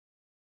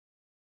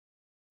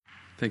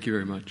Thank you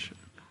very much.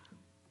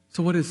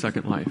 So what is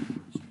Second Life?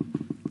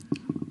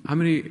 How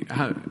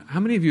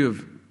many of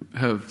you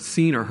have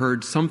seen or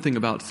heard something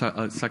about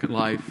Second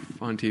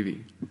Life on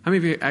TV? How many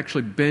of you have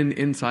actually been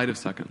inside of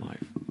Second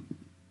Life?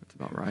 That's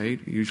about right.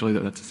 Usually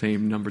that's the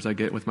same numbers I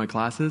get with my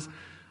classes.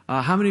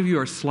 How many of you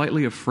are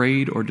slightly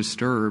afraid or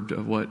disturbed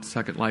of what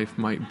Second Life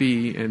might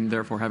be and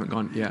therefore haven't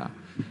gone? Yeah,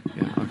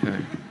 okay.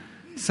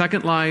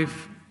 Second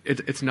Life,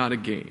 it's not a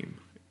game.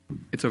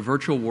 It's a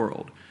virtual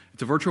world.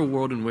 It's a virtual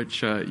world in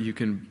which you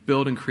can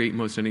build and create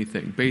most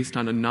anything, based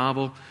on a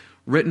novel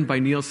written by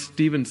Neil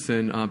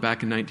Stephenson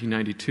back in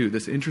 1992.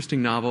 This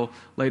interesting novel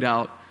laid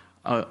out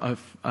a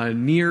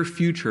near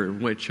future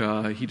in which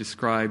he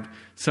described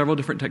several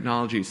different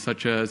technologies,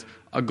 such as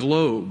a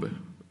globe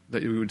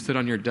that you would sit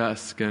on your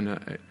desk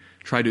and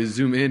try to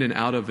zoom in and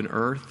out of an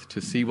Earth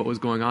to see what was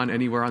going on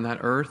anywhere on that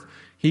Earth.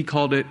 He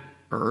called it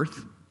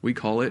Earth. We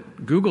call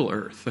it Google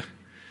Earth.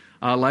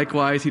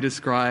 Likewise, he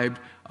described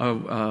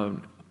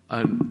an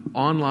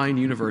online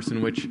universe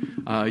in which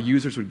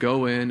users would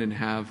go in and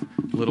have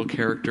little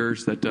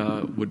characters that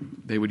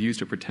they would use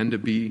to pretend to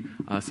be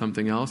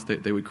something else.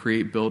 They would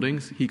create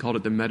buildings. He called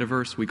it the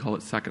metaverse. We call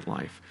it Second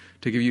Life.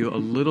 To give you a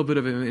little bit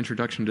of an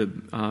introduction to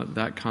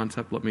that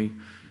concept, let me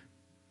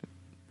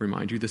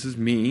remind you, this is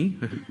me.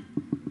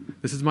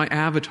 This is my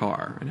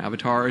avatar. An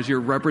avatar is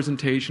your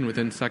representation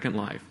within Second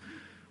Life.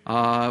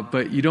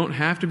 But you don't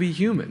have to be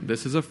human.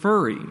 This is a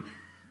furry.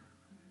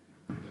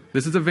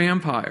 This is a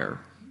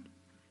vampire.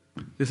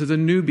 This is a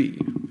newbie.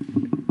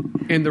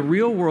 In the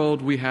real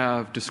world, we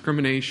have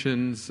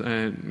discriminations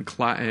and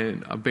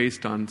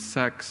based on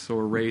sex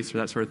or race or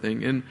that sort of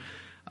thing. In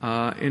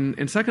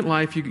Second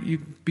Life, you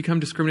become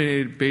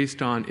discriminated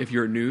based on if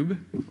you're a noob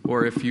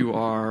or if you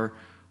are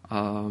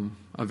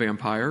a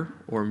vampire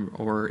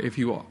or if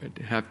you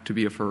have to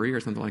be a furry or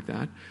something like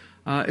that.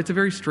 It's a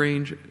very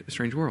strange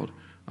world.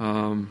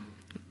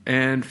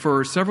 And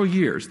for several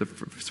years, the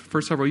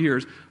first several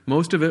years,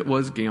 most of it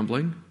was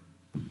gambling,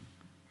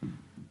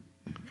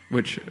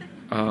 which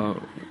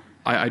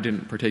I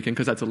didn't partake in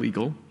because that's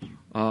illegal.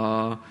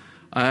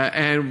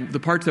 And the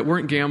parts that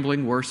weren't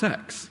gambling were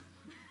sex.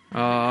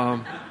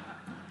 This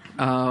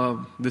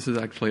is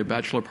actually a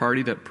bachelor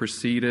party that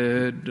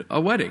preceded a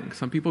wedding.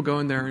 Some people go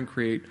in there and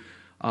create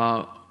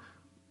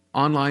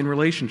online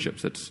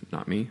relationships. That's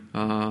not me.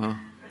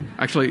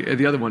 Actually,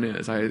 the other one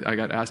is. I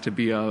got asked to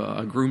be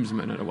a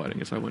groomsman at a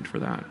wedding, so I went for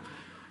that.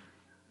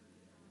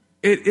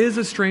 It is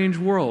a strange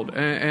world,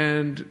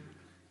 and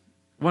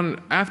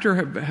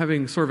after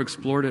having sort of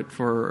explored it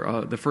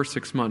for the first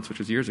 6 months, which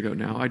was years ago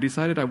now, I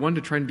decided I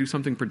wanted to try and do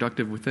something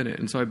productive within it,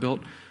 and so I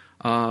built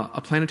a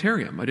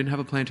planetarium. I didn't have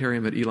a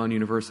planetarium at Elon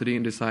University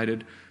and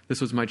decided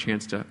this was my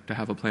chance to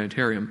have a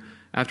planetarium.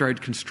 After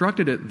I'd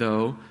constructed it,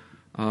 though,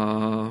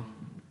 something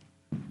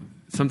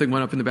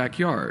went up in the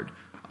backyard.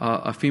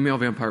 A female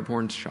vampire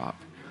porn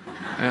shop.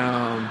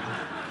 And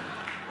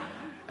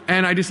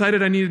I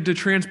decided I needed to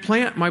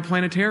transplant my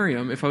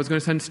planetarium if I was going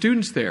to send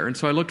students there. And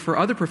so I looked for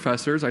other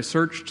professors. I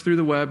searched through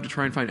the web to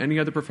try and find any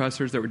other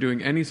professors that were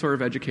doing any sort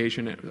of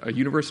education at a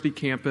university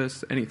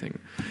campus, anything.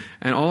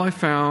 And all I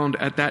found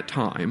at that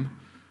time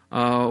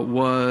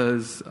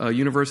was a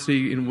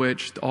university in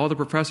which all the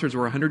professors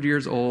were 100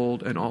 years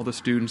old and all the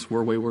students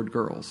were wayward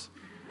girls.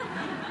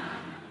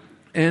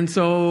 And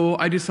so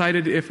I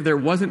decided if there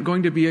wasn't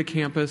going to be a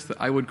campus, that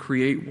I would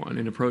create one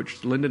and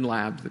approached Linden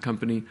Labs, the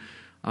company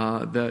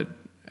that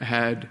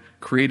had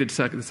created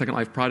the Second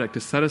Life product,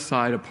 to set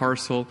aside a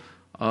parcel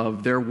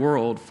of their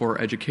world for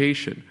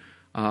education.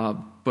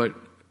 But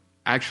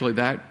actually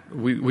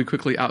we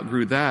quickly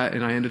outgrew that,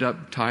 and I ended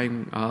up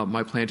tying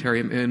my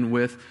planetarium in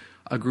with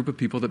a group of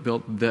people that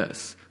built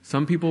this.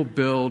 Some people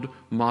build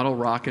model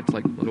rockets,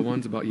 like little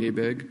ones about yay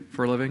big,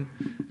 for a living,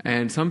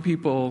 and some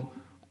people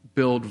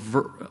build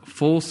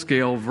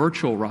full-scale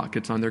virtual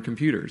rockets on their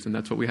computers, and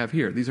that's what we have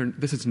here.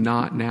 This is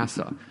not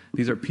NASA.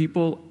 These are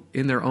people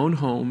in their own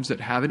homes that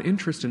have an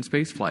interest in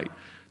spaceflight,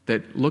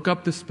 that look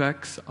up the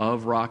specs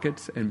of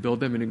rockets and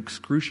build them in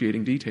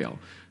excruciating detail.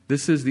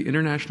 This is the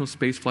International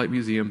Spaceflight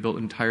Museum, built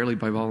entirely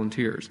by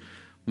volunteers.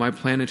 My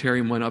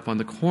planetarium went up on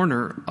the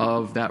corner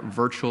of that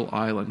virtual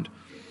island,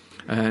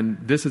 and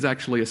this is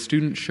actually a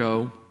student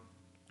show,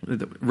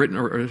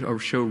 a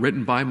show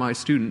written by my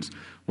students,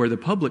 where the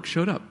public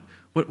showed up.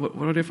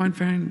 What I find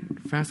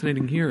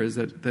fascinating here is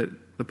that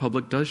the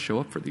public does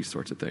show up for these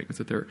sorts of things,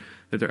 that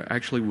they're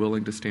actually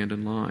willing to stand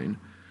in line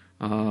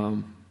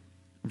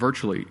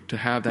virtually to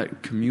have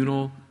that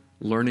communal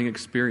learning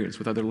experience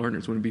with other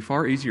learners. When it would be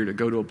far easier to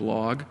go to a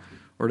blog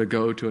or to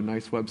go to a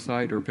nice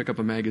website or pick up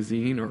a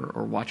magazine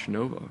or watch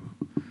Nova.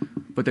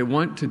 But they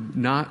want to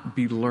not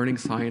be learning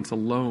science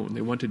alone.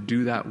 They want to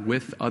do that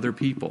with other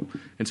people.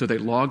 And so they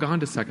log on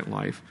to Second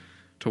Life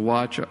to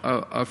watch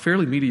a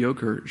fairly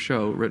mediocre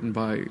show written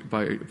by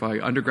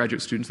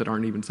undergraduate students that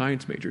aren't even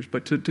science majors,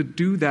 but to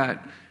do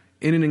that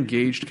in an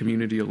engaged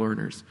community of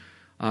learners.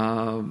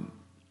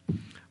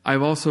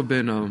 I've also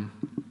been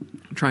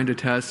trying to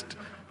test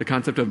the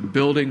concept of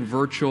building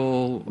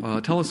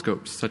virtual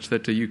telescopes such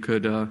that you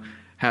could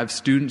have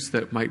students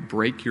that might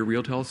break your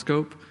real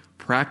telescope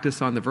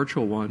practice on the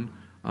virtual one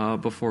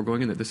before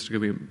going in there. This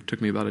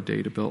took me about a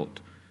day to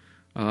build.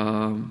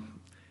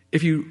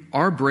 If you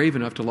are brave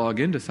enough to log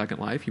into Second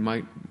Life, you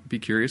might be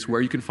curious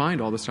where you can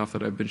find all the stuff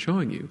that I've been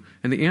showing you.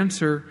 And the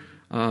answer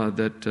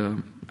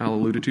that Al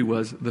alluded to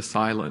was the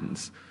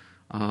SciLands.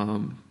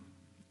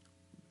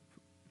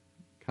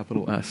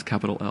 Capital S,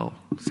 capital L,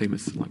 same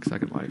as like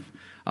Second Life.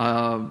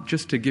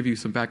 Just to give you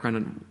some background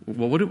on,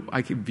 well,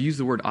 I could use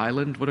the word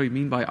island. What do I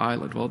mean by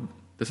island? Well,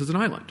 this is an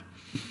island.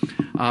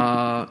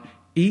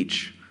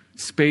 Each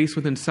space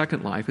within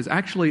Second Life is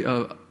actually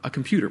a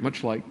computer,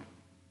 much like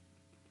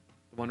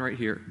the one right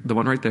here, the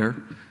one right there,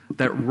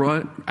 that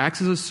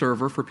acts as a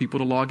server for people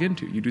to log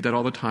into. You do that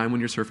all the time when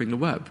you're surfing the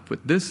web.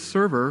 But this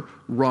server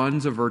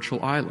runs a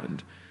virtual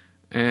island.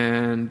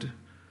 And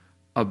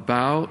a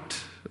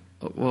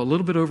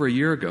little bit over a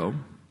year ago,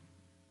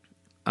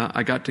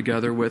 I got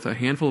together with a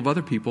handful of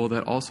other people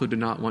that also did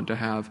not want to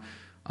have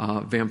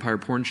vampire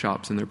porn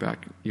shops in their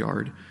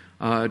backyard,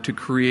 to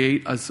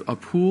create a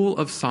pool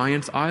of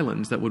science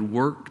islands that would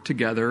work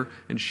together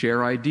and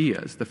share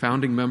ideas. The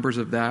founding members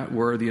of that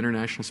were the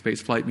International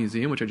Space Flight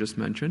Museum, which I just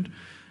mentioned,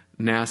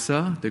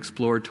 NASA, the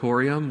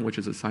Exploratorium, which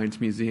is a science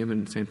museum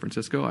in San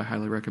Francisco. I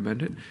highly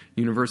recommend it.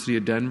 University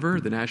of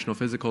Denver, the National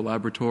Physical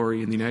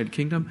Laboratory in the United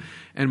Kingdom,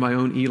 and my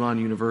own Elon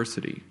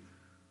University.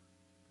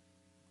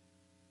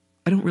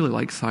 I don't really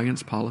like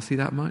science policy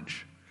that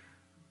much.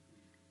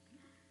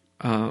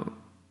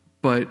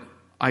 But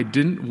I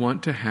didn't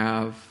want to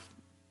have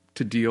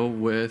to deal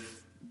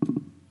with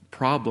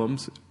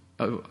problems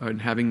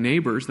and having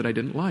neighbors that I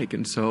didn't like.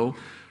 And so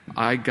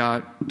I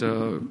got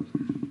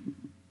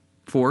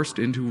forced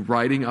into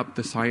writing up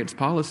the science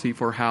policy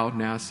for how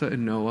NASA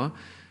and NOAA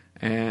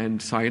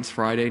and Science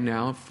Friday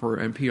now for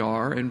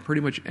NPR and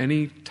pretty much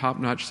any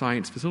top-notch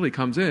science facility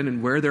comes in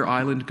and where their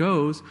island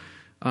goes,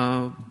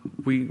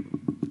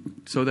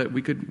 so that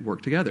we could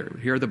work together.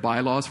 Here are the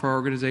bylaws for our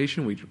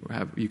organization.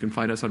 You can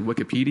find us on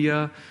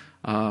Wikipedia,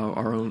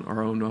 our own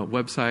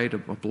website,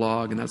 a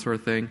blog, and that sort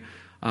of thing.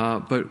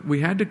 But we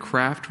had to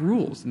craft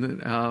rules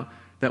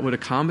that would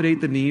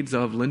accommodate the needs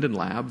of Linden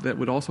Lab, that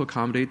would also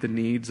accommodate the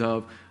needs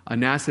of a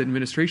NASA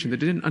administration that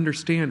didn't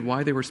understand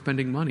why they were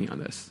spending money on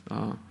this.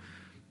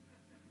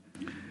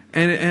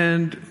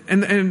 And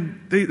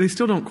they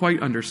still don't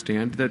quite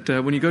understand that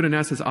when you go to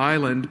NASA's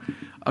island,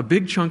 a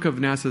big chunk of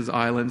NASA's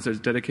islands is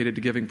dedicated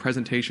to giving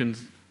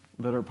presentations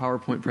that are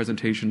PowerPoint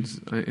presentations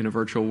in a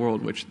virtual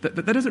world, which that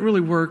doesn't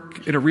really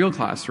work in a real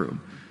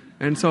classroom.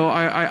 And so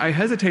I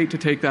hesitate to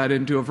take that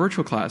into a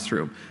virtual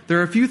classroom. There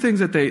are a few things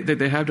that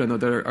they have done, though,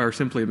 that are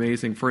simply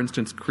amazing. For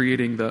instance,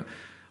 creating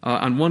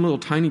on one little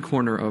tiny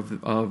corner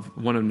of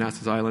one of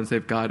NASA's islands,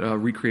 they've got a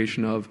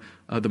recreation of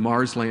the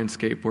Mars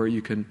landscape where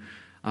you can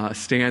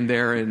stand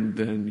there and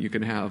then you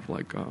can have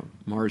like a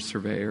Mars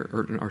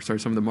surveyor, or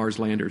some of the Mars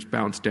landers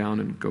bounce down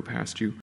and go past you.